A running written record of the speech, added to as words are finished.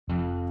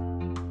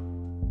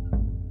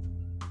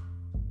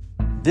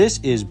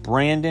This is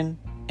Brandon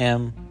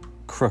M.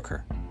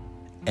 Crooker,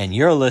 and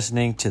you're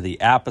listening to the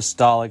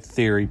Apostolic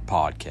Theory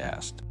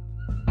Podcast.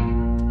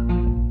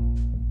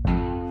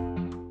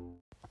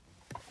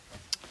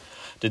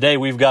 Today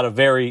we've got a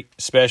very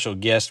special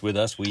guest with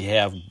us. We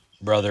have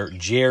Brother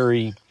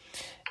J.R.Ensey,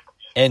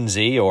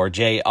 or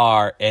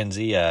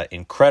J.R.Ensey, an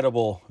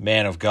incredible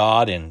man of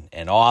God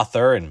and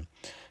author, and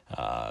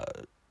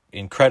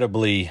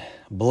incredibly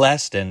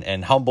blessed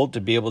and humbled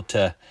to be able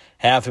to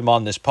have him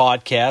on this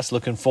podcast.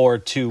 Looking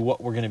forward to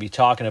what we're going to be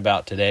talking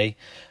about today.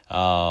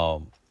 I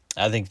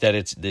think that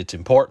it's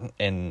important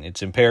and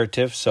it's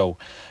imperative. So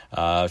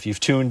if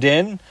you've tuned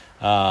in,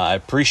 I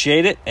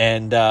appreciate it,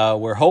 and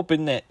we're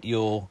hoping that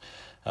you'll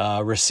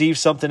receive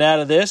something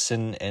out of this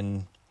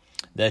and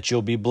that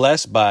you'll be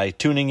blessed by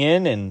tuning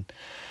in and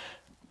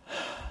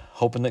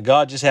hoping that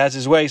God just has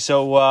his way.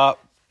 So,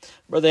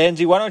 Brother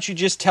Ensey, why don't you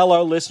just tell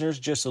our listeners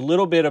just a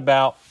little bit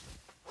about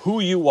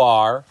who you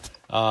are,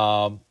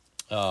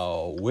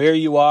 where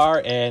you are,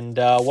 and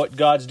what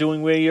God's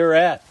doing where you're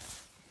at.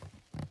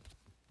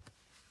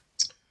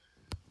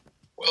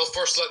 Well,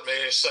 first let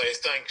me say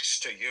thanks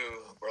to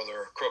you,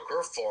 Brother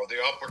Crooker, for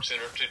the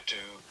opportunity to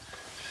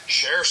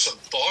share some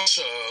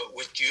thoughts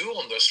with you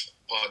on this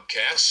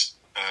podcast.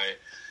 I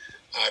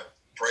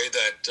pray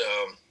that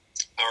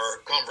our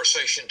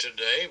conversation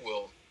today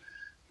will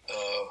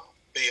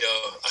be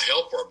a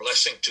help or a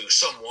blessing to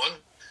someone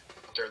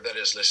out there that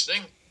is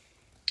listening.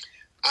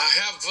 I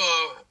have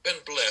been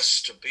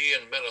blessed to be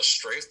in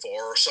ministry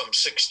for some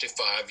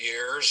 65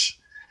 years.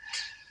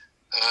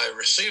 I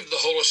received the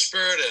Holy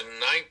Spirit in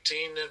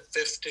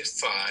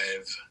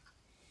 1955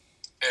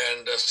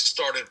 and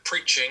started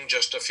preaching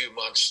just a few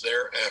months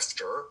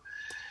thereafter.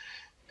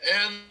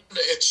 And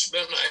it's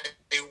been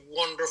a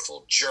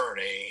wonderful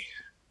journey.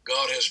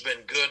 God has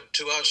been good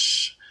to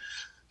us.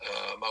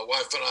 My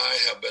wife and I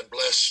have been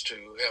blessed to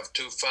have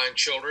two fine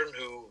children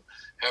who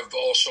have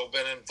also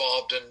been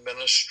involved in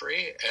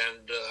ministry,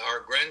 and our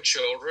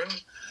grandchildren.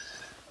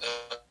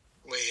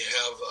 We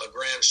have a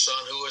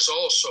grandson who is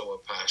also a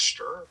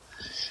pastor,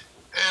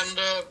 and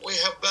we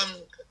have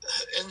been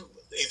in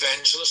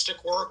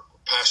evangelistic work,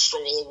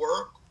 pastoral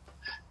work,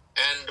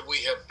 and we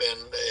have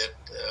been at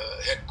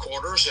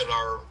headquarters in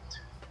our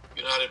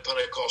United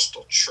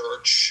Pentecostal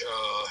Church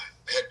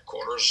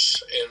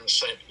headquarters in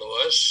St.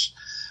 Louis.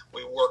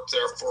 We worked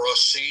there for a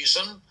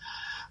season,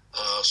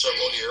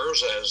 several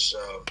years as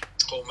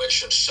Home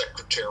Mission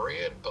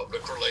Secretary and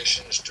Public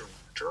Relations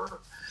Director.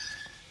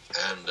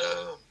 And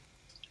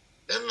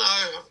then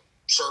I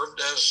served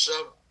as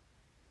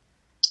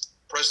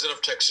President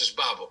of Texas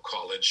Bible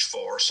College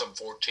for some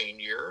 14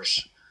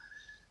 years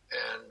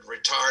and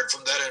retired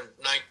from that in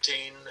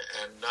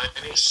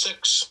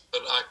 1996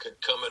 that I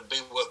could come and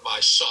be with my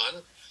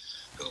son,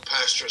 who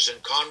pastors in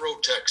Conroe,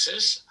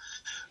 Texas.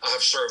 I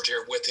have served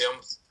here with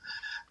him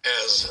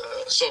as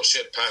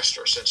associate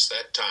pastor since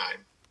that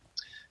time.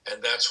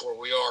 And that's where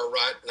we are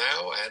right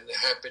now, and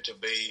happy to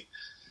be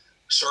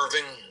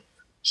serving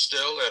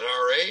still at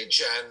our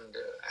age and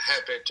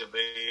happy to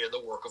be in the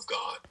work of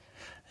God.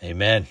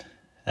 Amen.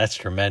 That's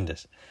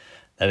tremendous.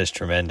 That is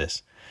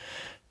tremendous.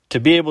 To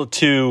be able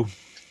to,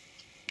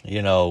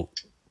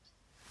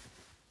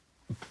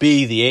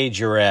 be the age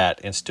you're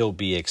at and still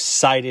be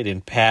excited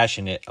and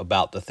passionate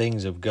about the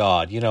things of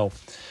God.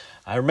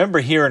 I remember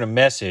hearing a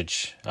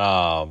message,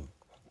 and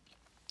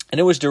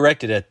it was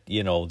directed at,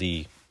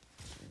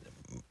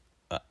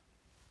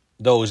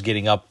 those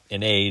getting up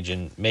in age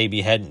and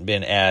maybe hadn't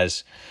been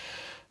as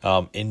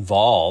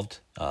involved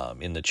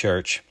in the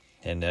church.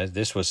 And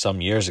this was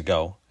some years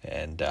ago.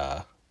 And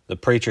the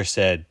preacher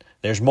said,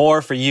 "There's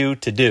more for you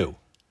to do.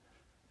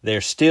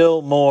 There's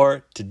still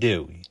more to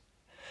do."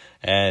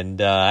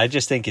 And I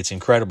just think it's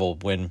incredible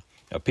when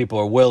people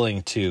are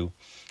willing to,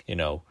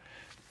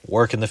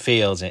 work in the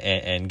fields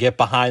and get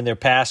behind their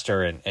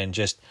pastor and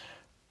just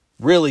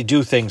really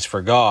do things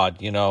for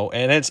God,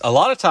 And it's a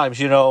lot of times,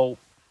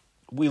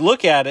 we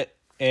look at it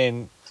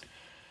and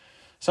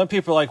some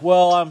people are like,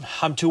 well,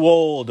 I'm too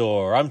old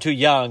or I'm too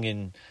young,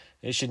 and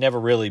it should never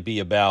really be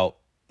about,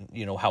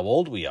 how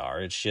old we are.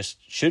 It's just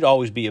should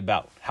always be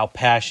about how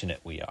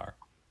passionate we are.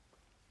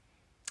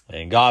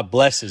 And God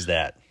blesses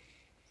that.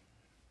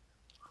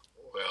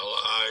 Well,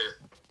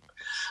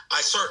 I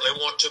certainly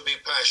want to be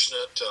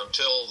passionate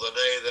until the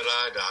day that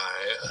I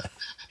die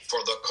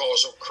for the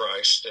cause of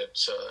Christ. It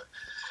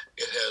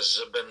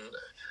has been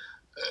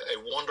a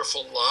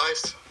wonderful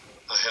life.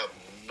 I have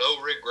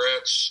no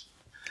regrets,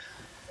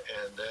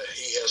 and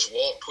he has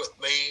walked with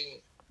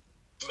me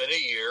many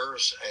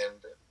years and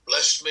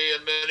blessed me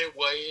in many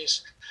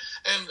ways.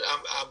 And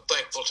I'm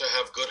thankful to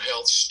have good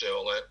health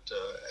still at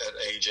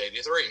age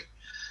 83,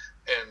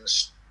 and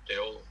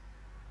still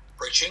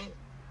preaching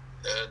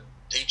and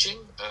teaching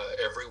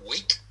every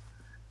week.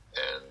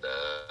 And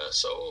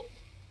so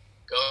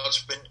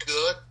God's been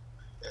good,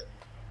 and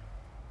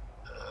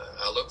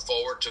I look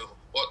forward to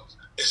what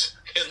is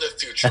in the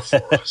future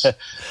for us.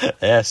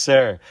 Yes,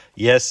 sir.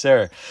 Yes,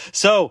 sir.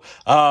 So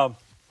we're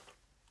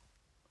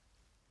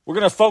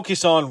going to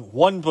focus on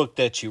one book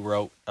that you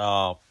wrote,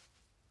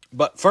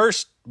 But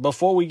first,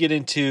 before we get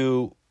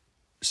into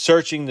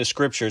searching the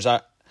scriptures,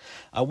 I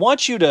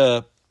want you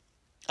to,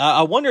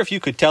 I wonder if you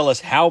could tell us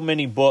how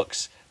many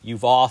books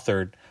you've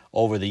authored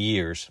over the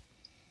years.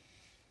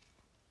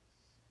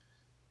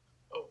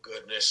 Oh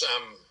goodness,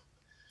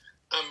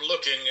 I'm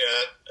looking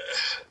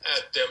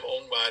at them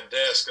on my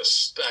desk, a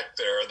stack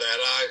there that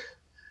I'd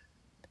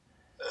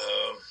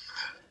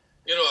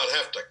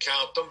have to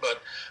count them,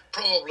 but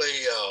probably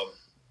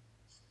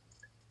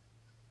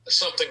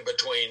something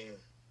between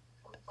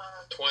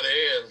 20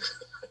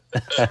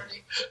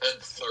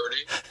 and 30,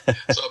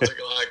 something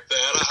like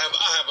that.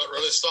 I haven't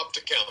really stopped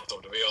to count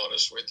them, to be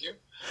honest with you.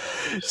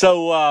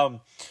 So,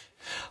 on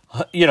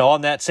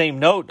that same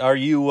note, are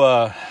you?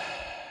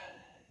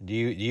 Do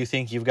you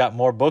think you've got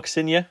more books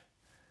in you?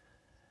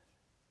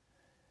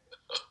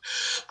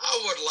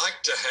 I would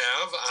like to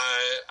have.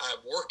 I'm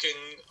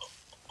working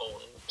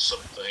on some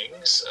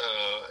things,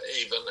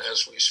 even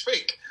as we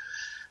speak,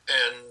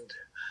 and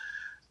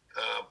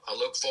I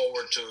look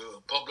forward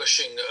to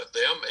publishing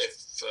them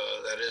if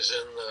that is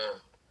in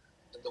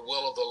the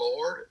will of the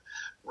Lord.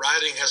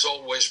 Writing has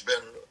always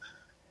been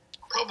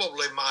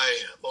probably my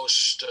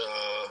most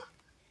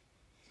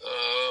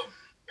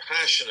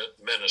passionate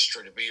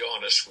ministry, to be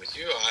honest with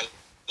you. I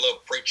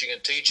love preaching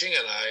and teaching,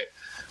 and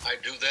I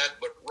do that,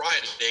 but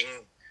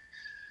writing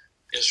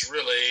is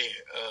really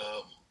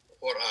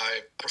what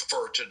I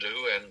prefer to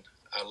do, and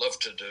I love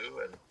to do.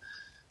 And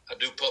I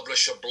do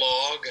publish a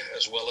blog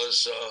as well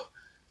as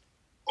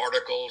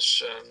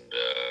articles and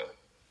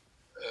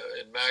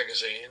in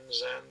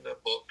magazines and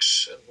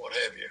books and what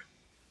have you.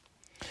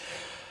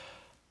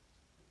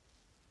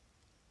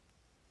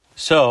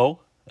 So,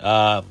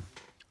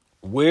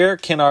 where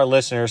can our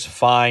listeners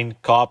find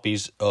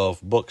copies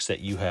of books that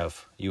you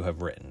have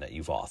written, that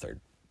you've authored?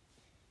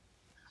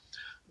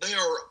 They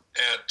are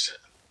at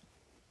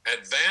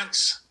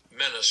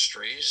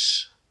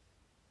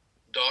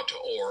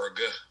advanceministries.org,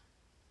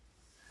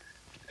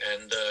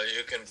 and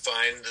you can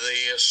find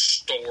the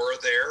store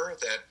there.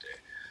 That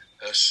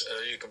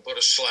you can put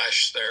a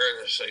slash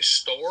there and say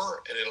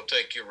store, and it'll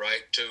take you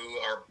right to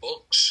our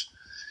books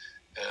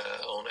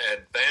on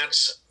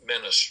Advance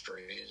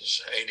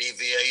Ministries,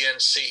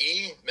 ADVANCE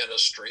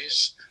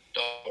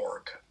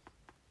Ministries.org.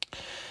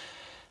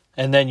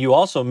 And then you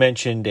also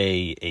mentioned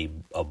a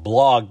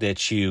blog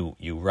that you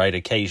write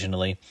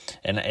occasionally,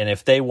 and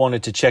if they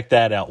wanted to check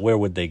that out, where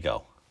would they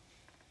go?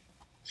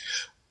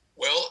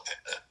 Well,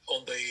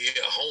 on the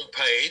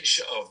homepage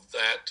of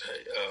that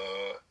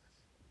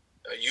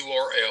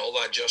URL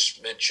I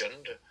just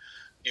mentioned,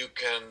 you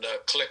can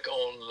click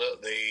on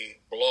the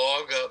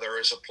blog. There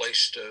is a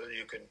place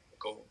you can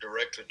go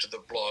directly to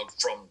the blog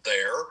from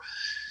there.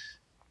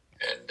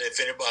 And if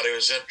anybody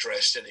is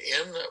interested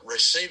in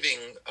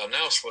receiving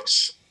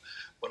announcements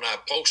when I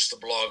post the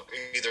blog,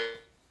 either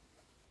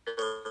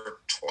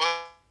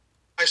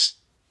twice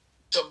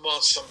a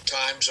month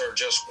sometimes or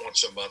just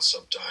once a month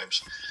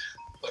sometimes,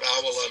 but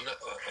I will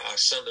I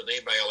send an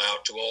email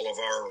out to all of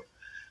our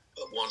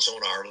ones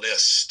on our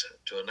list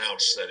to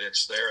announce that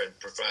it's there and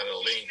provide a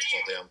link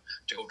for them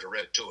to go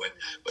direct to it.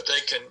 But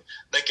they can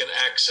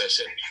access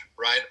it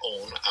right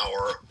on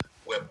our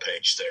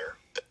webpage there.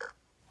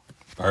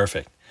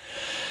 Perfect.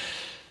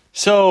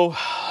 So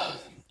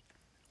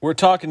we're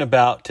talking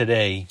about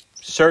today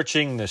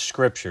searching the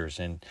scriptures,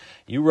 and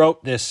you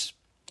wrote this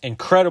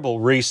incredible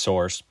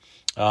resource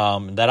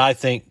that I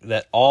think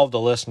that all the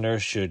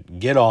listeners should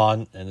get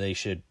on, and they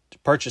should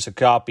purchase a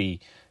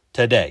copy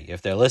today.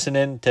 If they're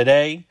listening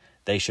today,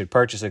 they should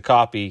purchase a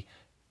copy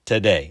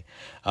today.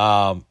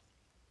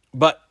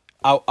 But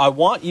I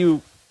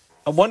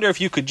wonder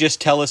if you could just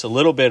tell us a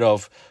little bit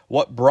of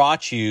what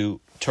brought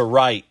you to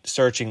write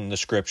Searching the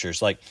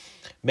Scriptures. Like,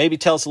 maybe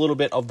tell us a little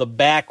bit of the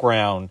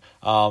background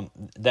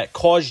that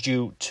caused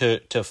you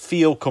to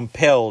feel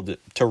compelled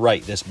to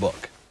write this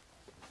book.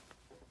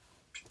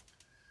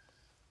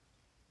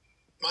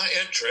 My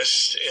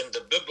interest in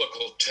the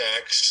biblical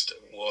text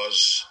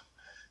was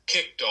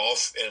kicked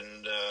off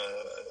in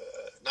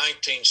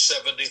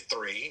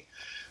 1973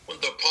 when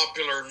the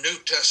popular New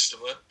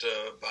Testament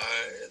by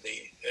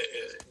the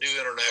New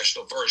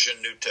International Version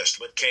New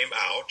Testament came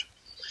out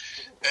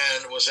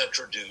and was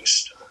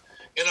introduced.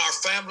 In our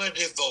family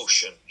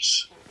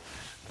devotions,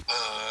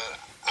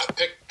 I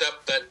picked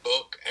up that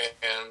book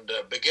and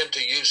began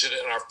to use it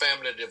in our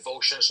family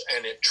devotions,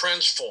 and it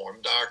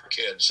transformed our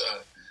kids.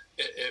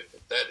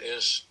 That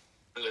is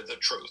really the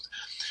truth.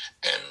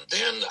 And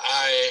then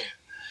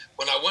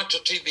when I went to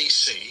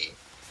TBC,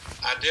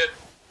 I did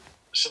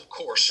some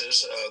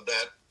courses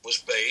that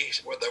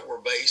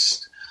were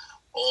based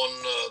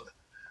on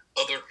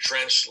other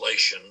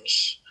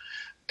translations,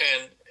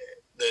 and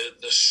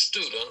the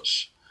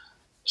students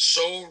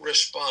so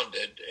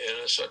responded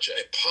in such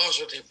a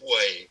positive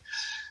way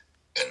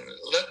and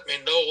let me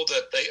know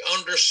that they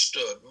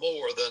understood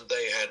more than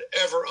they had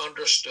ever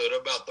understood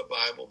about the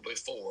Bible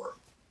before,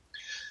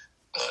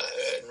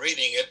 and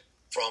reading it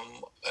from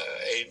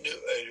a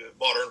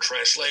modern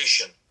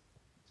translation.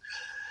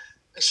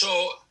 And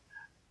so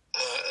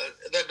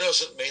that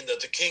doesn't mean that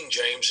the King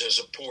James is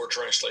a poor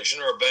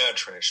translation or a bad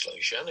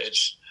translation.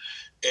 It's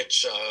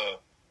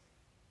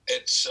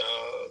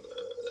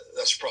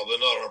that's probably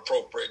not an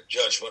appropriate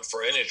judgment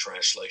for any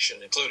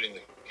translation, including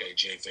the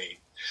KJV.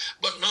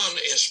 But none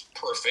is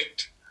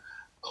perfect.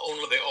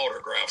 Only the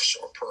autographs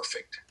are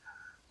perfect.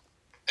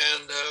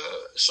 And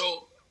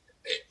so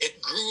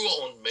it grew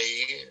on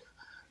me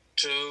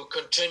to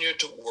continue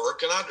to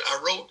work. And I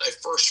wrote a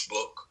first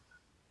book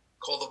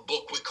called the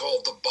book we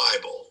called the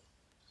Bible.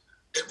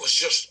 It was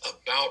just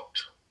about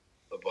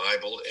the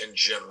Bible in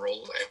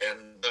general,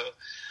 and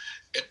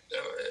it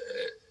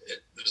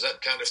was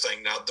that kind of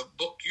thing. Now, the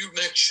book you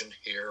mentioned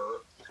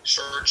here,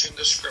 Searching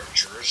the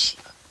Scriptures,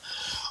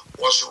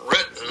 was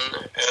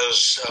written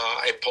as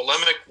a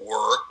polemic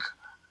work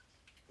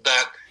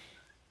that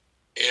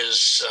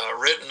is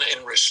written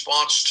in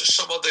response to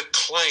some of the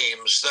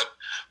claims that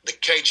the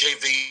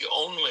KJV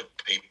only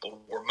people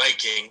were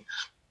making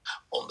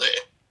on the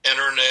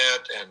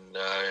internet and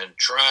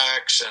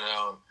tracks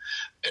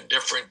and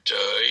different,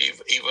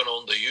 even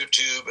on the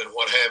YouTube and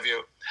what have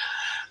you.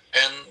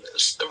 And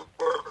they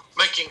were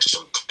making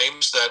some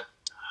claims that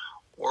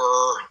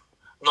were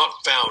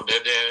not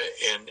founded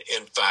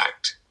in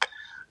fact.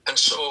 And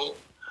so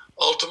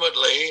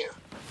ultimately,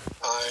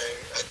 I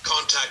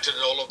contacted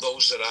all of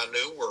those that I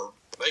knew were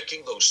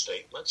making those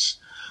statements,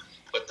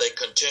 but they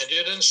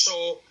continued. And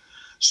so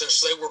since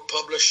they were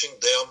publishing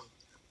them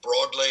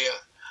broadly,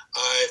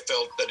 I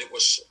felt that it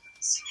was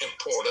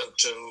important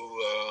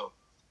to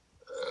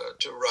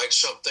write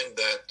something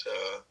that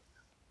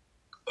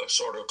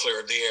sort of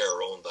cleared the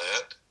air on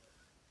that.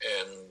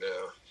 And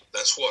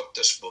that's what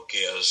this book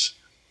is.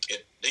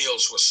 It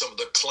deals with some of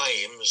the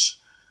claims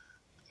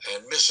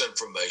and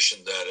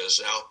misinformation that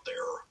is out there.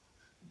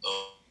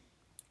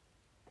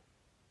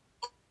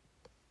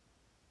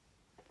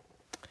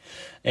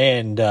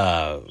 And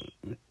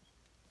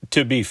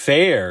to be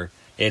fair,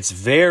 it's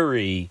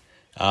very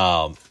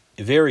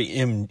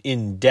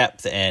in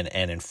depth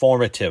and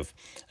informative.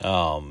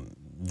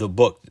 The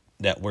book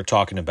that we're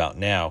talking about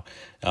now.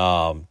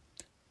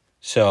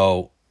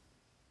 So,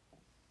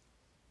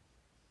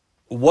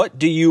 what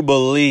do you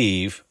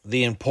believe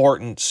the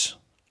importance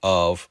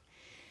of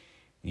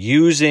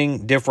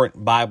using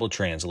different Bible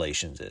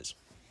translations is?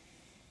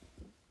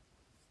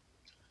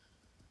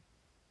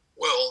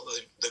 Well,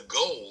 the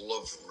goal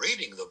of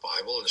reading the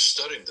Bible and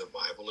studying the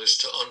Bible is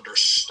to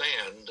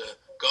understand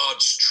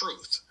God's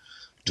truth,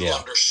 to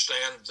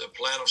understand the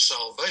plan of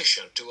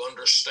salvation, to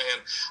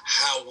understand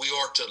how we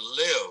are to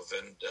live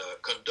and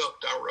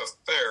conduct our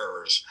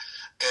affairs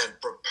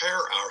and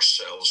prepare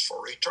ourselves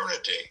for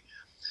eternity.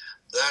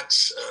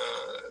 That's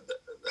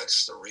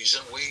the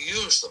reason we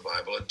use the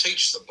Bible and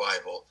teach the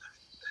Bible.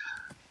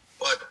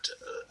 But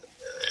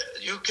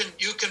you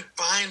can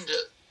find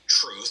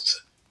truth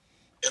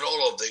in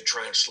all of the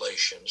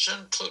translations,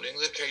 including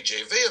the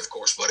KJV, of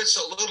course, but it's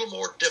a little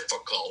more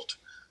difficult,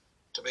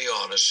 to be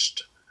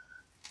honest,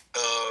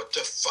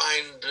 to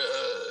find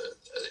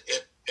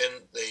it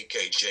in the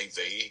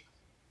KJV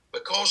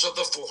because of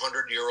the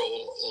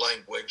 400-year-old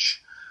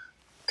language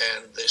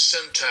and the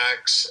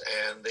syntax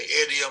and the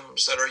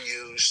idioms that are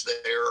used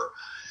there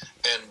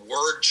and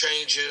word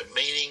changes,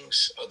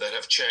 meanings that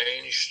have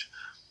changed.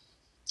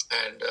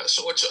 And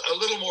so it's a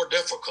little more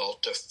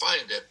difficult to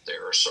find it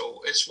there.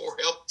 So it's more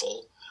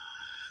helpful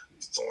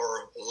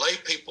for lay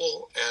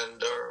people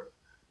and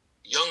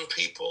young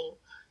people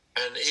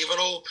and even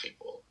old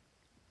people.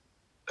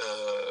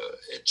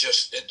 It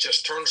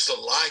just turns the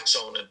lights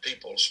on in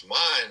people's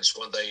minds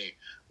when they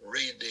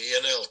read the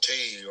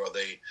NLT or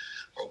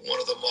one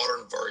of the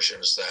modern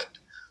versions that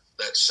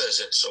says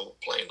it so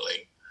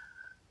plainly.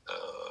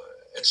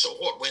 And so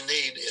what we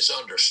need is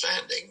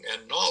understanding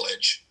and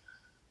knowledge.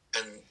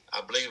 And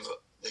I believe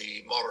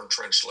the modern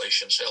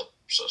translations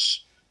helps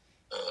us.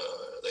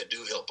 They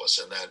do help us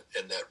in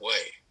that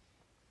way.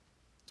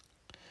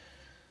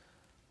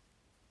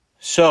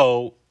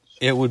 So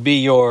it would be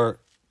your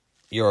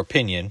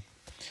opinion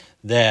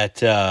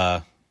that,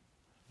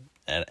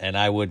 and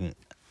I want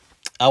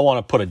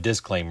to put a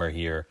disclaimer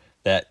here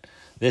that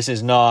this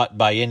is not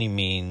by any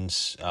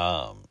means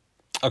a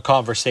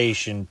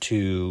conversation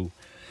to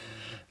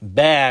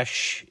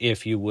bash,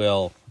 if you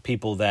will,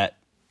 people that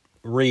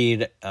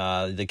read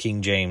the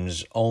King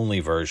James only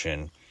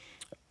version.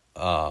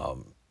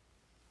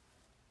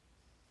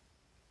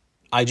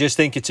 I just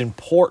think it's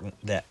important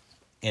that,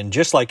 and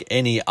just like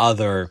any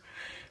other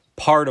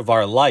part of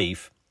our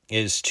life,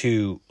 is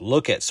to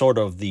look at sort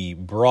of the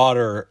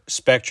broader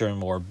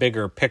spectrum or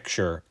bigger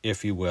picture,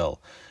 if you will,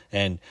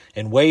 and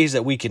ways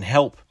that we can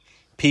help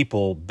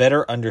people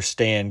better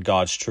understand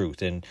God's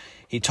truth. And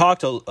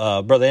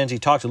Brother Ensey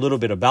talked a little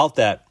bit about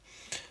that,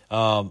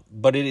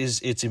 but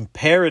it's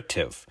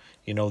imperative.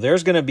 You know,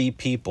 there's going to be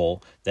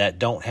people that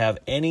don't have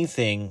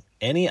anything,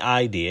 any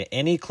idea,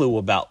 any clue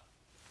about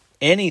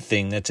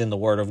anything that's in the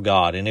Word of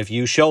God. And if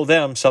you show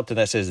them something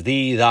that says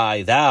thee,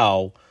 thy,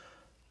 thou,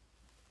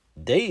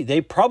 they're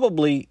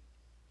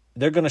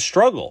going to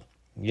struggle,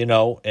 you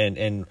know,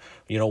 and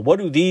you know, what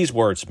do these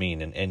words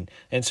mean?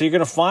 And so you're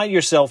going to find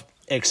yourself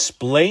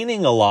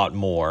explaining a lot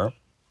more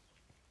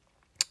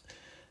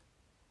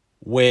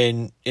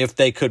if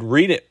they could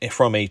read it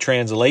from a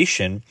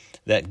translation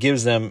that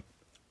gives them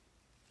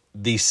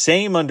the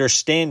same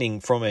understanding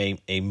from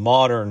a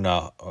modern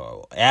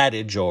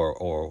adage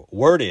or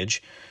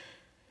wordage.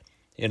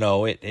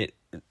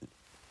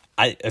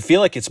 I feel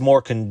like it's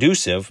more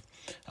conducive,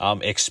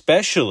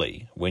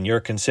 especially when you're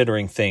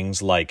considering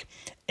things like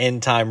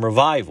end time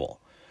revival.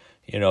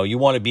 You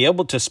want to be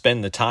able to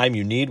spend the time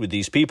you need with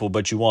these people,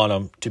 but you want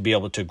them to be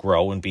able to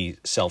grow and be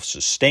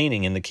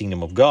self-sustaining in the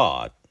kingdom of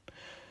God.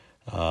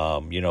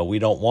 We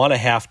don't want to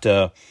have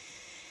to,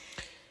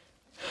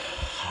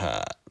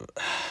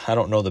 I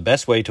don't know the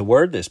best way to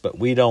word this, but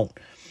we don't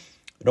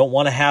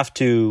want to have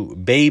to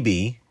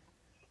baby,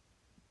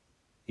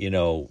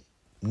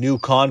 new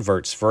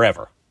converts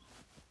forever,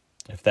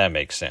 if that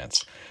makes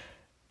sense.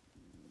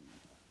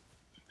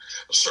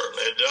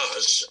 Certainly it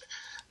does.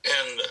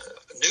 And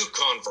new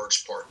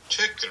converts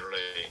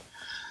particularly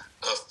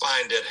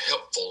find it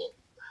helpful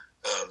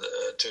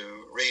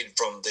to read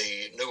from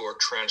the newer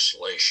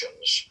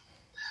translations.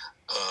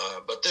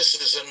 But this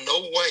is in no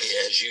way,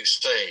 as you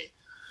say,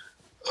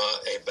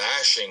 a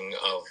bashing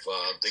of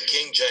the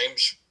King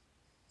James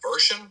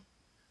Version,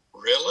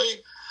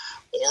 really,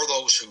 or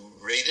those who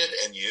read it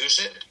and use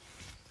it.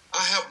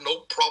 I have no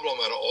problem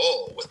at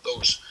all with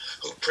those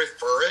who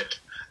prefer it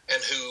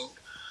and who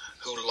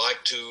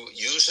like to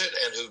use it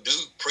and who do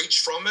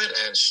preach from it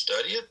and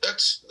study it.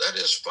 That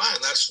is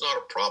fine. That's not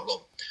a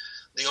problem.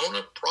 The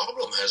only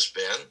problem has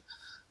been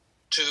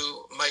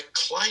to make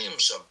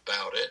claims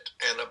about it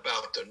and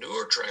about the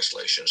newer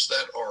translations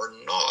that are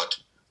not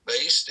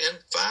based in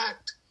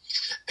fact.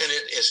 And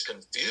it is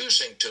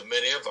confusing to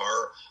many of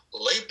our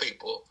lay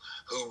people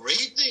who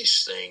read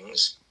these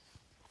things.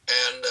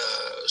 And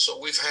so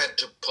we've had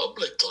to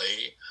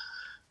publicly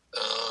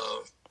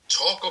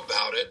talk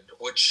about it,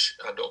 which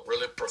I don't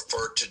really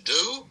prefer to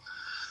do,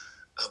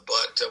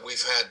 but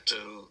we've had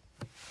to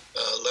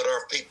let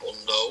our people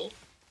know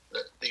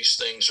that these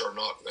things are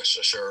not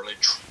necessarily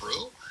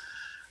true,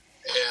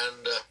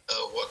 and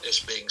what is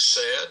being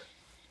said.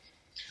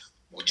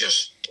 We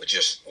just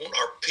want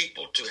our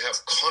people to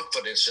have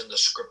confidence in the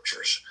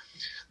Scriptures.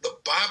 The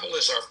Bible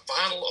is our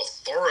final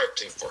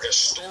authority for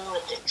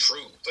historical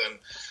truth and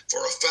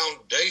for a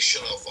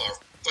foundation of our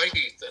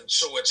faith, and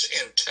so its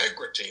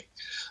integrity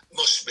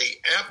must be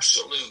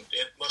absolute.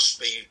 It must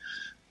be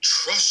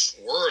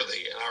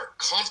trustworthy, and our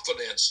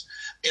confidence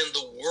in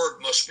the Word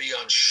must be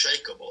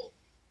unshakable.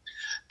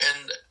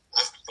 And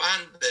I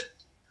find that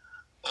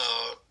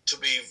to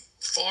be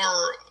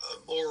far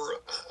more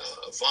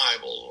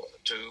viable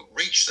to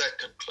reach that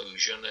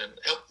conclusion and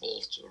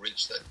helpful to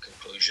reach that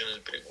conclusion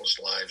in people's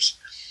lives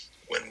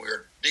when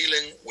we're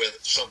dealing with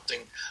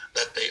something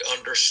that they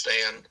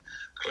understand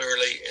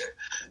clearly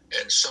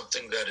and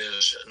something that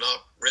is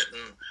not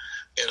written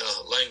in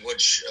a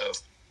language of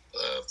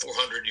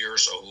 400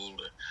 years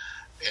old,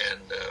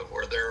 and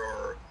where there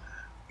are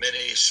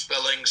many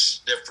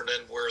spellings different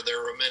and where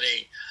there are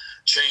many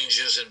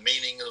changes in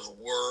meaning of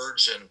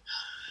words, and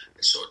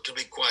so it can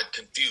be quite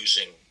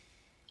confusing.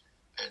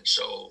 And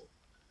so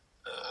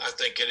I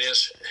think it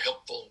is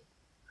helpful,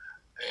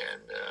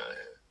 and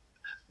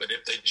but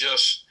if they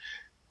just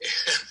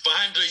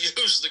find to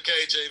use the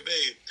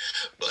KJV,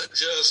 but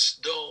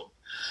just don't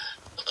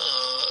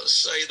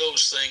say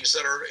those things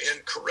that are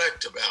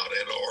incorrect about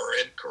it or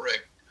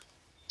incorrect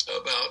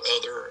about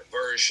other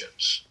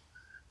versions.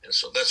 And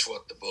so that's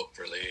what the book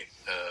really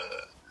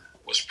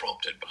was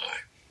prompted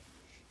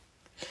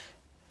by.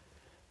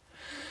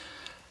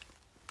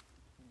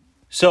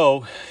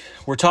 So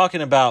we're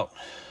talking about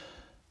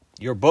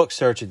your book,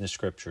 Searching the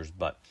Scriptures,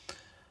 but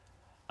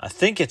I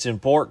think it's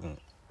important,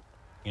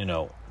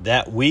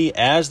 that we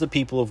as the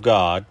people of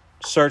God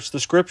search the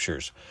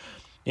Scriptures.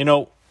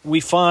 We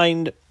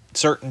find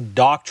certain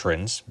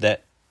doctrines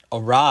that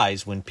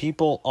arise when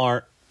people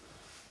aren't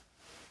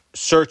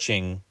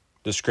searching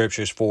the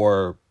Scriptures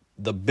for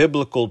the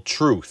biblical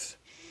truth.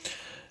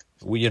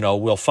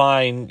 You'll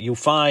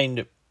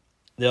find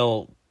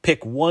they'll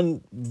pick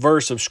one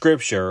verse of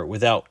Scripture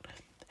without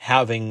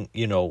having,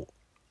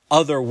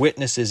 other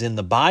witnesses in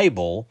the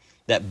Bible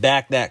that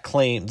back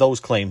those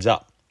claims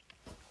up.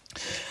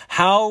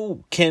 How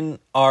can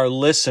our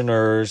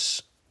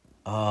listeners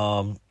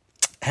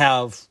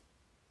have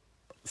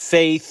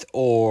faith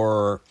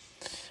or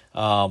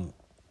a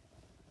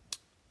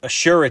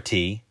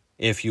surety,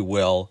 if you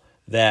will,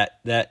 that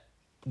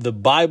the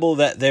Bible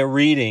that they're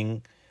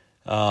reading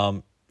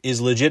is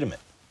legitimate?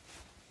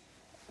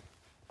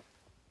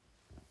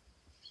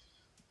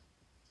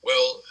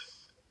 Well,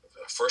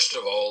 first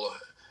of all,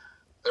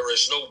 there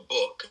is no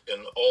book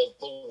in all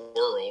the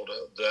world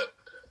that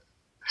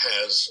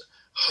has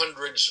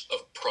hundreds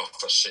of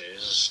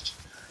prophecies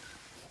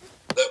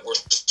that were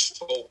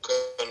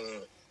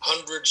spoken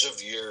hundreds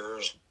of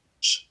years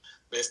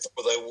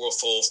before they were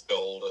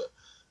fulfilled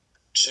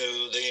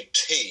to the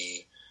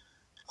T.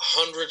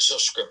 Hundreds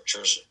of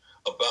scriptures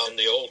about in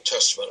the Old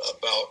Testament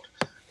about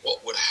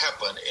what would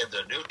happen in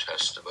the New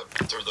Testament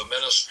through the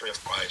ministry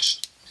of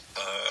Christ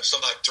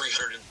something like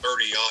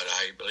 330 odd,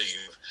 I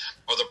believe,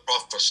 are the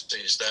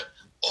prophecies that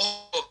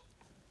all of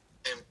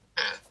them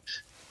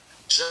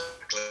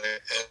exactly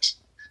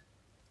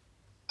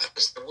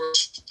as the word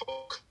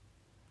spoke.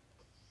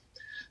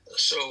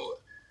 So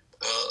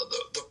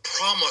the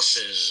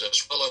promises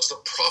as well as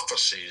the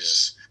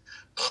prophecies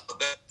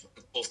that have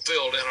been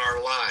fulfilled in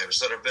our lives,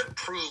 that have been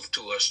proved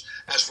to us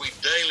as we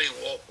daily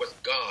walk with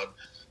God,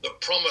 the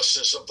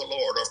promises of the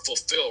Lord are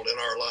fulfilled in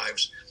our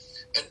lives.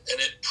 And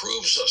it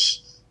proves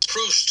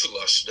to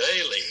us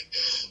daily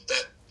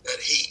that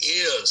he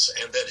is,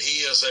 and that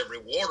he is a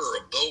rewarder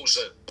of those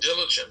that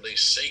diligently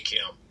seek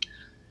him.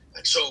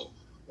 And so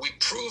we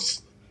prove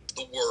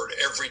the word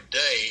every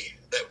day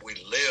that we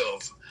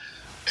live,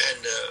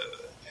 and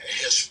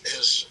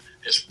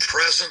his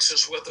presence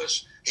is with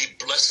us. He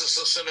blesses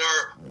us in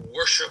our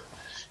worship.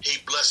 He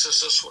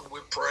blesses us when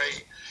we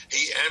pray.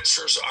 He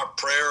answers our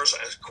prayers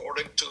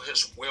according to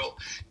his will.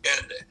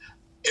 And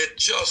it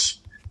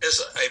just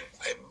is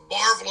a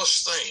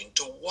marvelous thing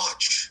to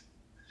watch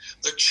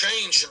the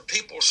change in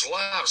people's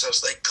lives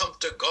as they come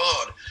to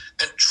God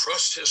and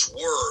trust his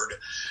word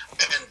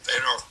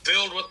and are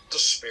filled with the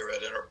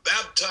Spirit and are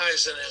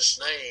baptized in his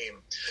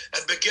name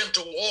and begin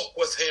to walk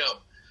with him.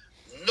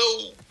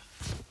 No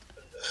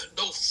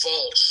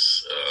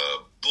false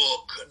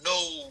book,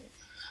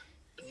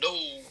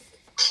 no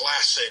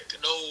classic,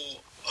 no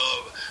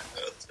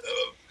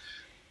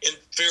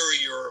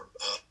inferior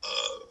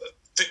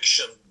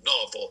fiction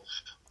novel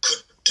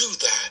could do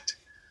that.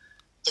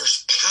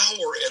 There's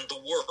power in the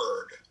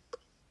word.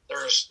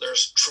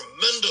 There's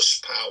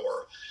tremendous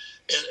power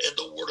in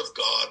the word of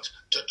God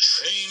to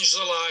change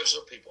the lives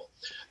of people.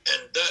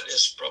 And that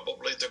is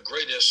probably the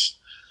greatest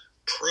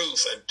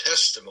proof and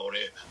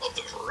testimony of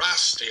the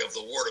veracity of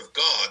the word of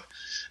God,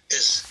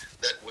 is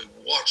that we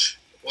watch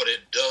what it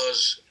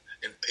does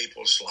in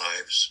people's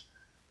lives.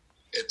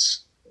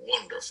 It's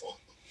wonderful.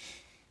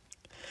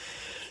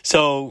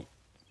 So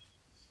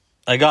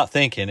I got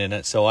thinking,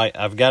 and so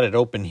I've got it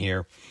open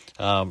here.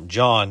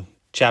 John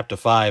chapter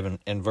 5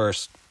 and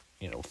verse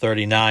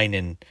 39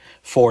 and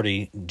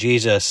 40,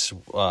 Jesus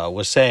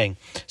was saying,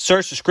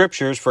 "Search the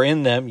scriptures, for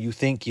in them you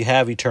think you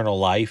have eternal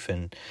life,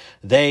 and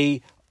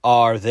they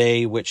are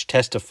they which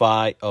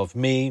testify of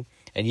me,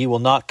 and ye will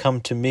not come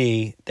to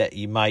me that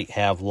ye might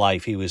have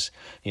life." He was,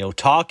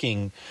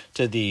 talking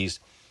to these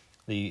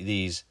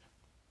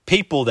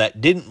people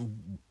that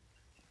didn't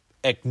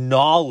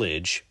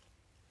acknowledge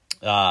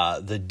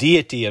the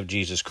deity of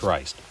Jesus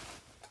Christ.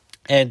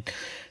 And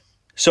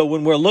so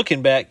when we're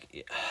looking back,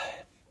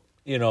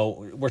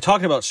 we're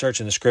talking about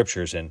searching the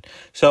scriptures. And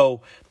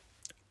so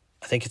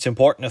I think it's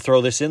important to throw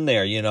this in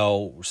there.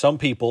 Some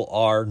people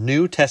are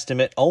New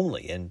Testament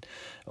only, and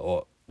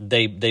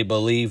they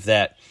believe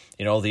that,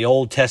 the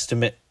Old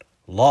Testament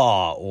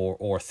law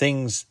or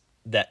things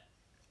that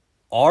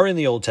are in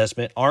the Old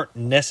Testament aren't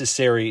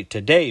necessary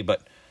today.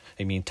 But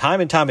I mean, time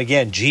and time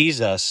again,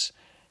 Jesus,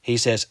 he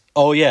says,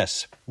 oh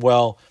yes,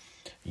 well,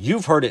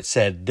 you've heard it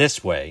said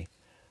this way,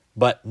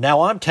 but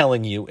now I'm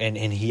telling you, and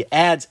he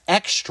adds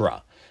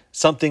extra,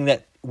 something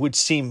that would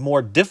seem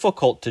more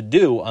difficult to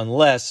do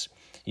unless,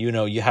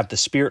 you have the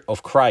Spirit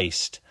of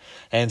Christ.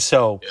 And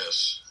so,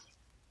 yes,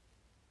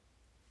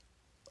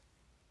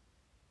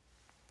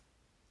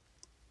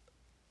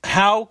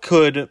 how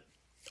could,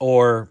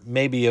 or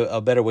maybe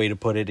a better way to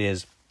put it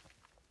is,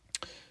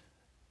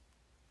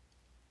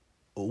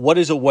 what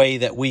is a way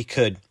that we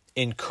could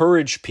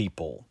encourage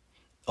people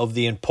of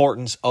the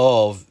importance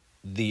of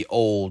the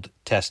Old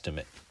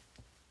Testament?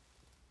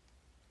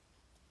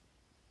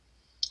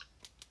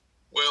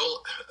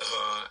 Well,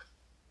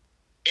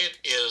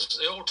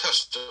 the Old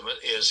Testament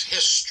is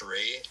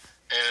history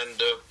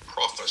and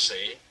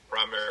prophecy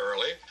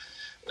primarily.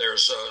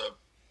 There's a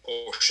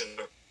portion,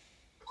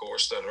 of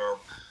course, that are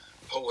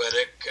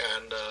poetic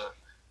and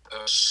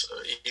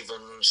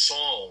even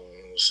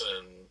songs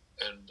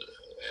and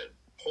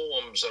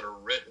poems that are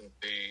written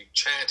to be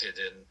chanted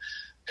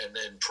and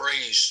then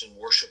praised and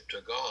worship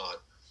to God.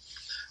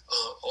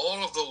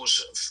 All of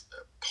those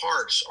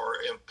parts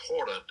are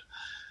important.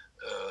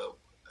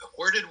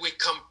 Where did we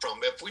come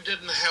from? If we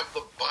didn't have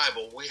the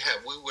Bible, we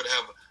would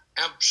have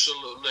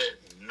absolutely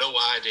no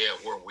idea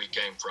where we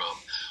came from,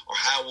 or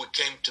how we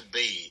came to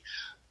be,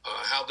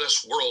 how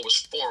this world was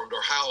formed,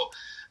 or how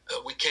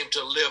we came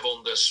to live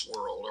on this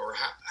world, or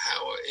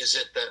how is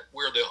it that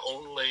we're the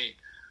only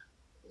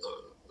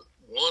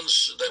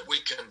ones that we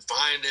can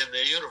find in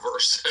the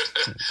universe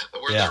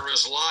where there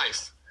is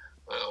life.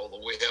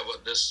 Although we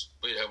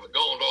haven't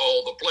gone to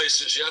all the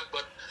places yet,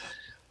 but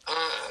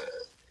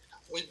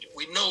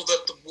we know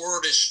that the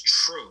word is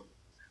true.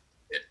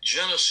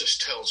 Genesis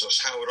tells us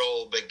how it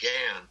all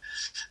began,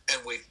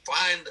 and we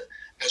find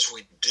as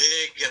we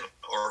dig in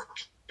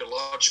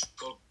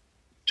archaeological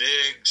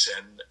digs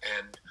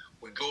and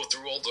we go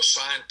through all the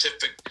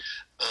scientific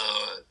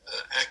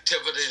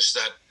activities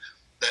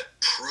that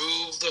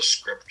prove the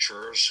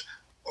scriptures,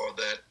 or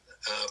that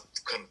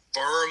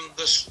confirm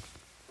the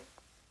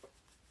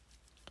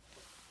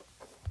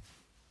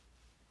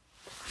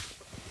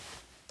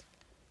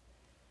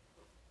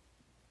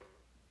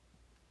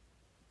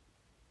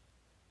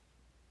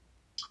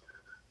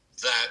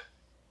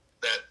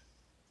that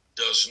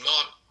does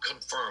not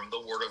confirm the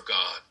Word of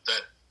God,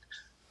 that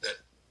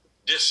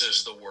this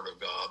is the Word of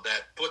God,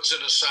 that puts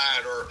it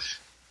aside or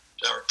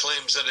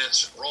claims that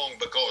it's wrong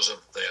because of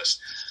this.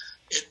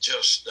 It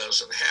just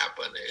doesn't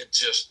happen. It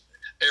just,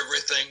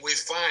 everything we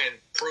find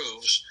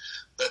proves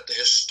that the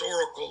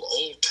historical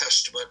Old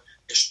Testament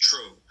is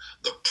true.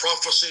 The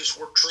prophecies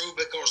were true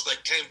because they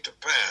came to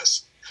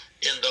pass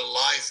in the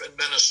life and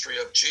ministry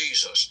of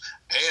Jesus,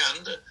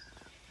 and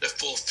the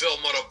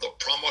fulfillment of the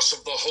promise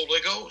of the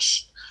Holy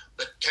Ghost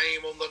that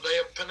came on the day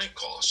of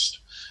Pentecost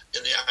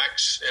in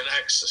Acts,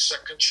 the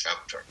 2nd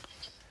chapter.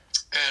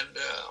 And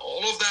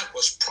all of that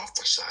was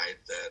prophesied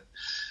then.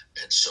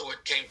 And so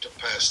it came to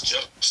pass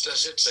just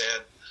as it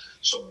said.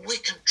 So we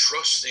can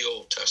trust the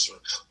Old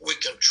Testament. We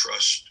can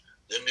trust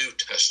the New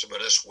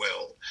Testament as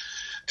well.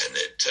 And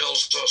it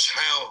tells us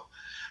how,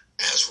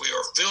 as we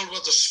are filled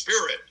with the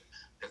Spirit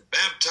and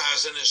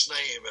baptized in His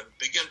name and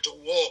begin to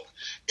walk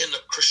in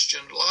the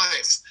Christian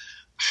life,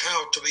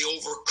 how to be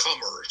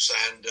overcomers,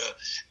 and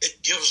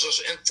it gives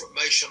us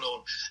information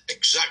on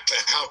exactly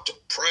how to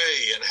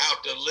pray and how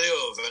to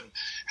live and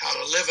how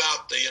to live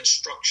out the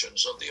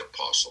instructions of the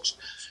apostles.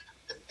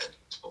 And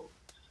so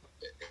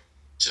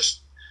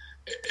it's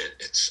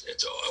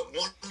a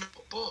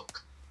wonderful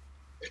book.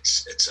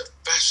 It's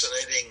a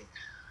fascinating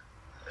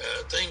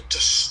thing to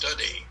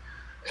study,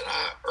 and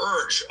I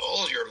urge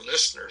all your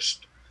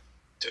listeners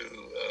to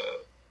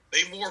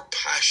be more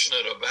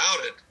passionate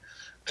about it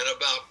and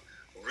about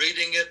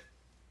reading it,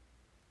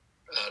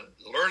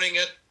 learning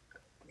it,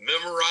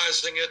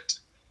 memorizing it,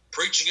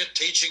 preaching it,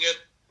 teaching it,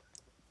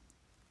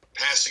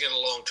 passing it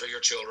along to your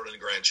children and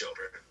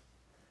grandchildren.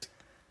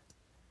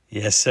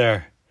 Yes,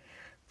 sir.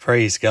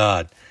 Praise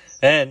God.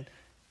 And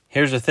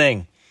here's the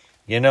thing.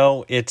 You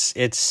know, it's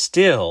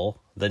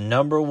still the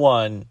number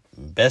one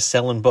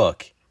best-selling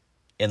book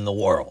in the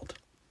world.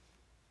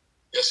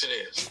 Yes, it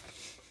is.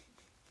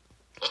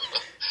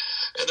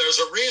 And there's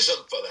a reason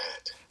for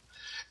that.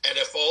 And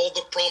if all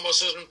the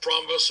promises and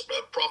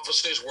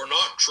prophecies were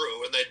not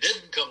true and they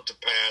didn't come to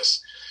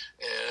pass,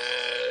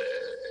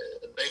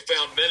 they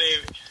found many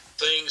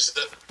things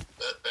that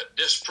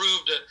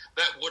disproved it,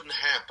 that wouldn't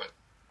happen.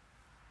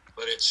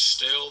 But it's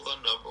still the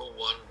number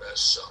one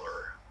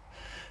bestseller.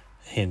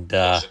 And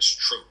because it's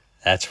true.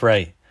 That's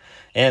right.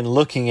 And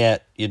looking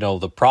at,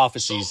 the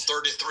prophecies.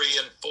 Psalm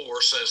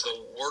 33:4 says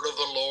the word of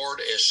the Lord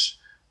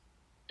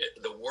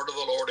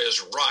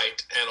is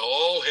right, and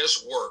all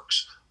His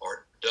works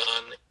are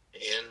done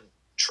in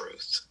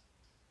truth.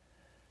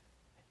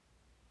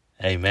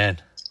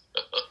 Amen.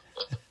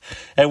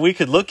 And we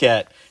could look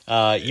at,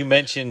 you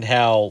mentioned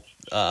how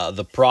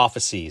the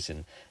prophecies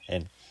and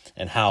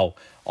how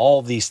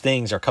all these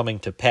things are coming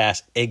to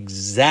pass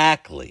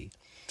exactly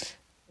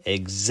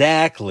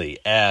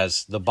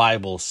as the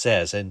Bible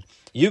says. And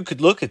you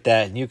could look at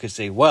that and you could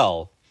say,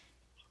 well,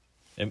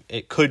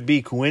 it could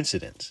be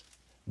coincidence.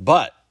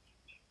 But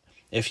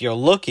if you're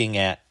looking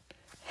at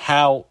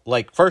how,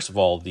 first of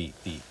all, the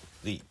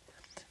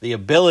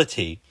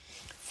ability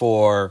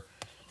for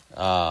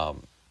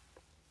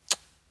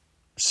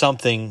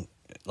something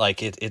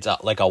it's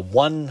like a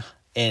 1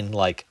 in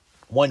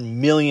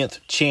 1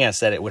 millionth chance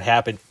that it would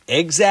happen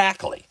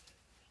exactly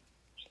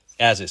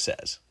as it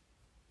says.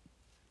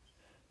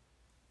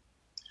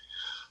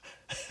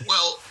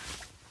 Well,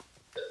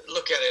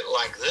 look at it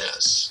like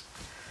this.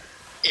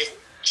 If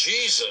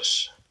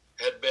Jesus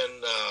had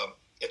been,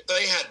 if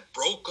they had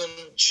broken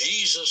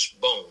Jesus'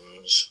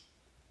 bones,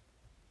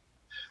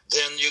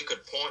 then you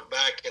could point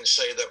back and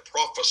say that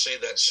prophecy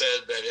that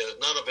said that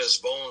none of His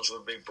bones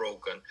would be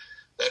broken,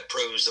 that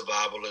proves the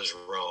Bible is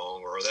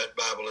wrong, or that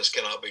Bible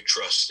cannot be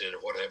trusted, or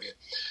what have you.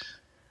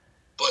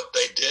 But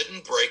they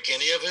didn't break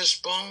any of His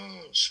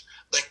bones.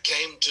 They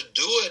came to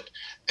do it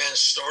and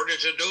started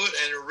to do it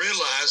and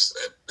realized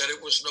that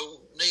it was no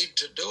need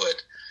to do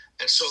it,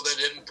 and so they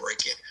didn't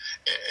break it.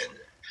 And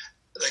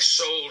they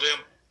sold Him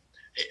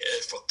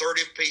for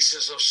 30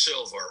 pieces of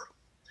silver,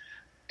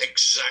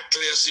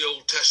 exactly as the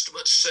Old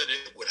Testament said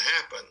it would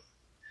happen.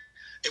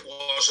 It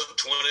wasn't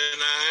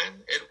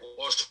 29, it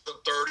wasn't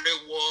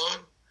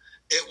 31,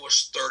 it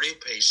was 30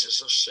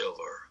 pieces of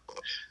silver.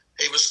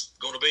 He was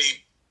going to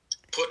be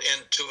put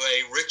into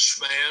a rich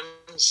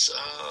man's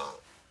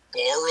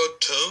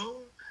borrowed tomb.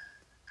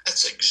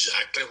 That's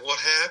exactly what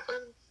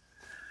happened.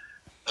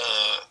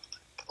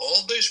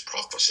 All these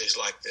prophecies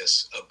like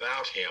this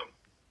about Him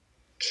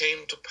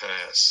came to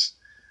pass.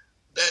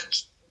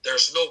 That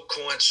there's no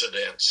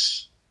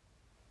coincidence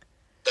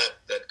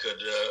that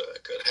could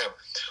happen.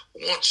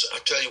 Once, I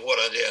tell you what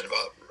I did.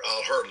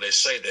 I'll hardly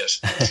say this.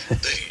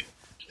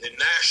 The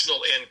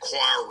National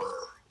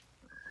Enquirer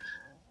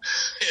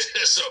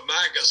is a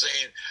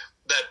magazine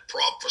that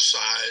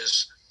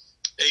prophesies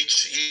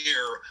each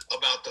year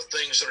about the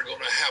things that are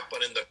going to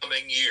happen in the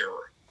coming year.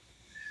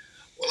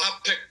 Well, I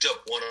picked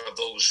up one of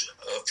those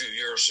a few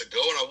years ago,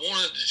 and I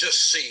wanted to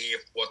just see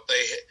if what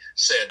they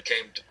said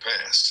came to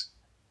pass.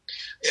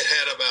 It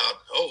had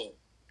about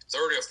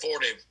 30 or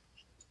 40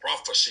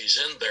 prophecies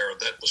in there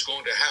that was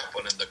going to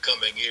happen in the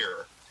coming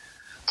year.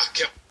 I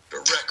kept the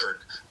record,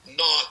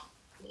 not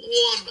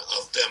one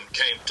of them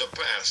came to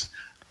pass.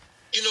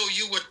 You know,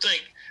 you would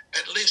think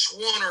at least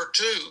one or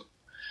two.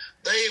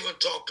 They even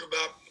talked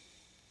about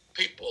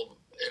people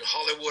in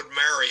Hollywood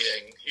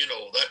marrying, you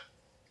know, that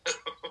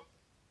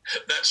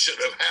that should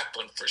have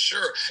happened for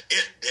sure.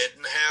 It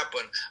didn't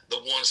happen. The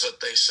ones that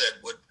they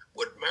said would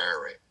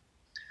marry.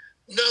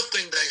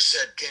 Nothing they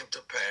said came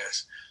to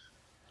pass.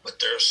 But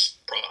there's,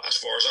 as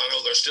far as I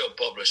know, they're still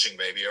publishing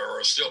maybe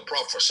or still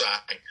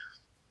prophesying.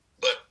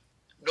 But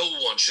no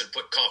one should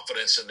put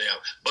confidence in them.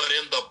 But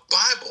in the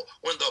Bible,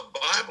 when the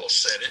Bible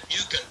said it,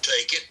 you can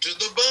take it to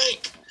the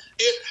bank.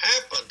 It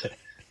happened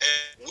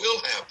and will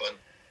happen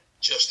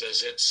just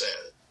as it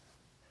said.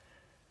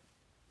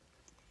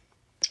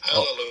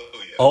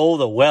 Hallelujah. Oh,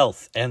 the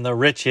wealth and the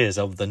riches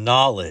of the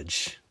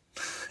knowledge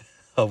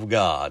of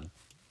God.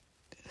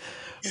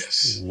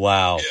 Yes.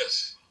 Wow.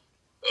 Yes.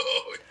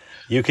 Oh,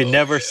 you can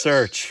never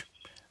search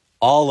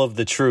all of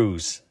the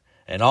truths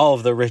and all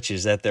of the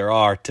riches that there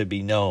are to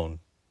be known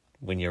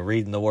when you're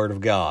reading the Word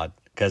of God,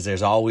 because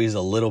there's always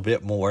a little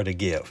bit more to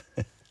give.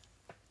 Amen.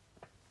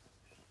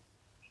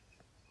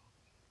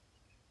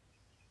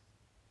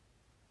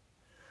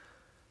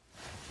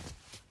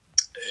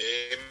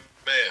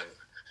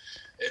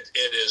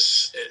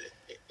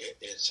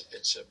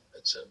 It's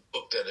a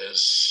book that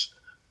is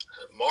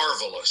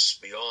marvelous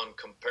beyond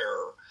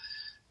compare,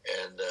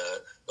 and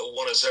no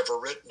one has ever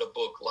written a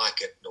book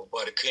like it.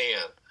 Nobody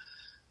can,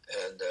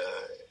 and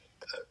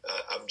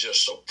I'm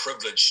just so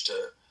privileged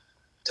to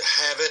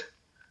have it,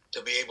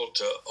 to be able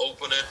to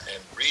open it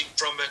and read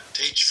from it,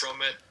 teach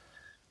from it,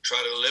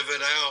 try to live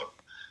it out.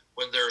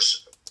 When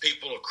there's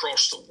people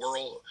across the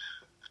world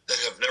that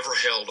have never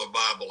held a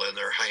Bible in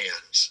their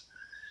hands,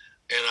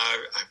 and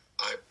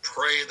I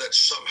pray that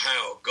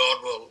somehow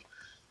God will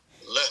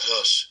let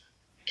us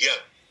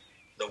get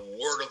the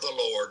word of the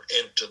Lord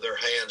into their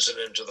hands and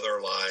into their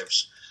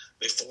lives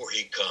before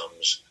He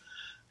comes.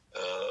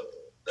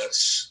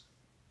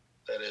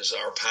 That is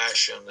our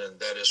passion, and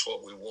that is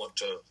what we want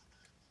to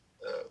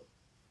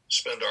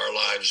spend our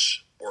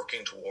lives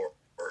working toward.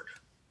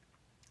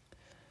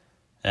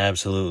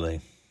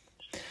 Absolutely.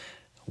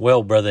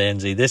 Well, Brother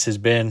Ensey, this has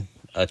been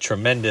a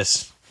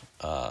tremendous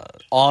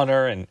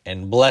honor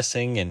and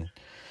blessing, and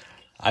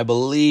I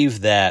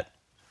believe that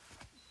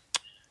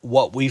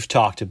what we've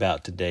talked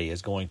about today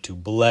is going to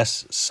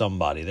bless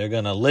somebody. They're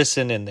going to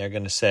listen and they're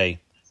going to say,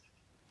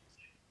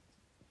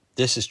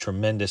 this is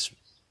tremendous.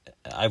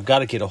 I've got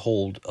to get a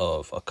hold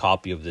of a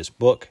copy of this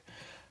book.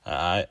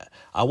 I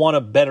want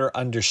to better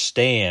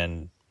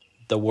understand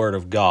the Word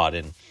of God,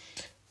 and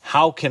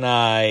how can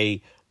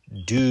I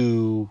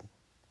do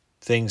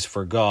things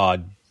for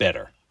God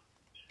better?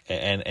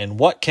 And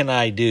what can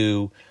I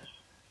do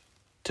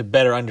to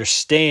better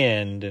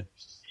understand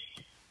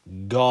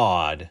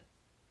God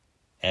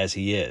as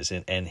He is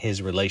and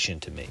His relation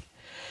to me?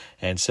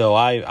 And so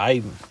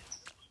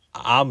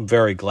I'm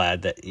very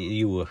glad that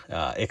you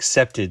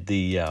accepted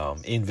the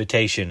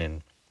invitation,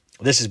 and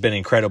this has been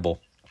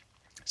incredible.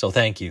 So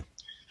thank you.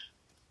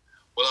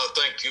 Well, I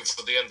thank you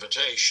for the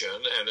invitation.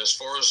 And as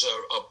far as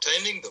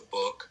obtaining the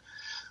book,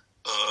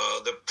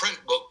 the print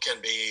book can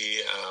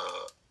be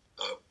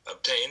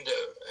obtained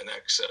and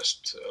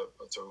accessed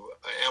through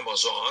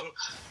Amazon.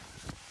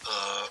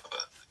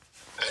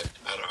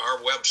 At our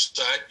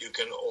website, you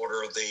can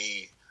order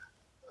the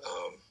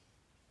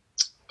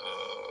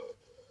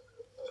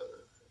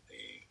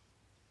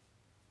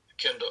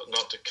Kindle,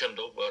 not the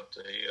Kindle, but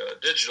the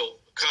digital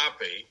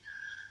copy,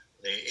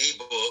 the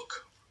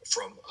ebook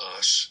from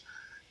us.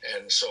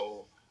 And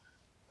so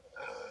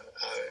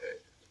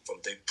from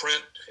the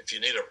print, if you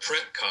need a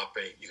print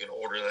copy, you can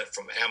order that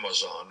from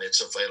Amazon.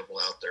 It's available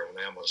out there on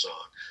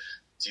Amazon.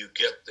 You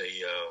get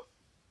the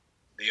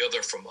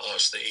other from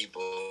us, the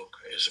ebook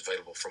is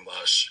available from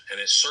us, and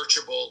it's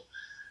searchable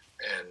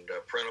and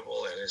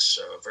printable, and it's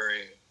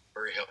very,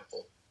 very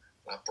helpful.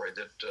 I pray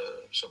that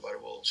somebody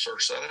will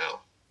search that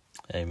out.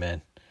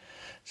 Amen.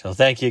 So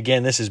thank you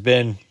again. This has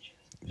been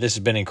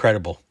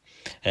incredible,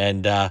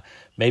 and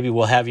maybe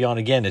we'll have you on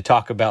again to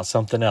talk about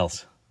something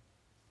else.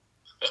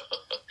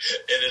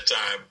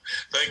 Anytime.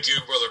 Thank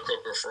you, Brother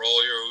Crooker, for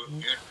all you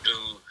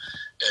do,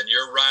 and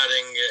your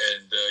writing,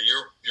 and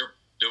you're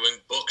doing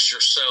books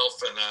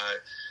yourself, and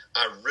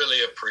I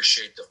really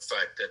appreciate the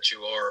fact that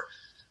you are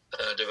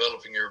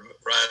developing your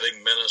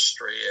writing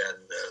ministry and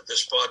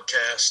this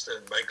podcast,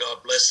 and may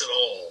God bless it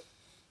all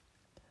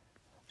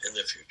in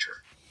the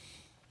future.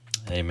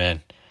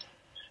 Amen.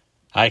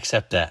 I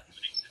accept that.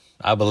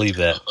 I believe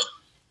that.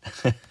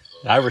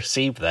 I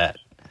receive that.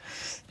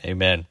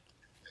 Amen.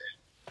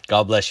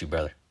 God bless you,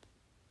 brother.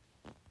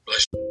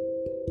 Bless you.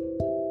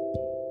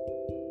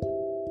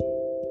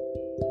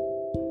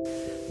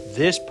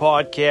 This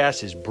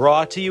podcast is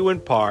brought to you in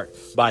part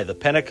by the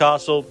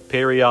Pentecostal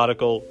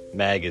Periodical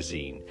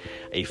Magazine,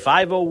 a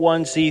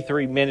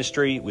 501c3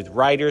 ministry with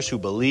writers who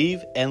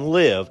believe and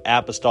live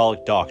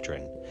apostolic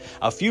doctrine.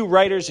 A few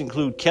writers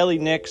include Kelly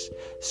Nix,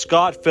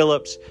 Scott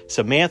Phillips,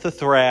 Samantha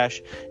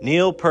Thrash,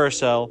 Neil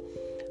Purcell,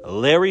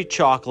 Larry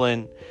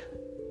Chalklin,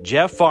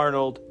 Jeff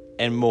Arnold,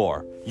 and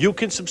more. You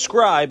can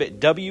subscribe at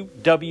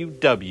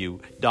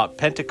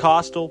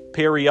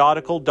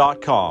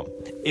www.pentecostalperiodical.com.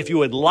 If you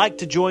would like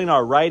to join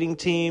our writing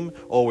team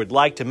or would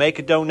like to make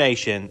a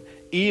donation,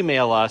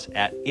 email us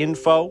at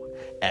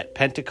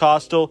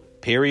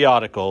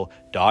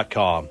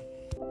info@pentecostalperiodical.com.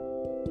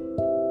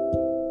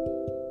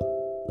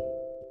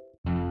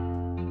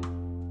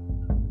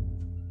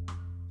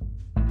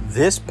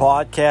 This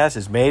podcast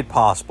is made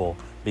possible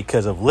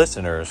because of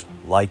listeners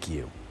like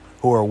you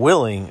who are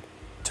willing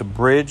to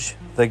bridge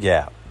the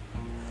gap.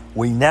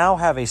 We now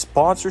have a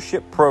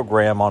sponsorship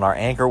program on our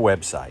Anchor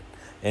website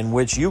in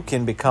which you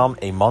can become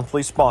a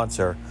monthly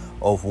sponsor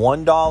of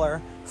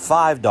 $1,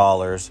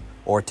 $5,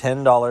 or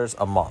 $10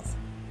 a month.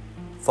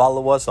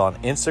 Follow us on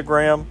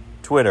Instagram,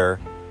 Twitter,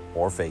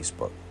 or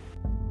Facebook.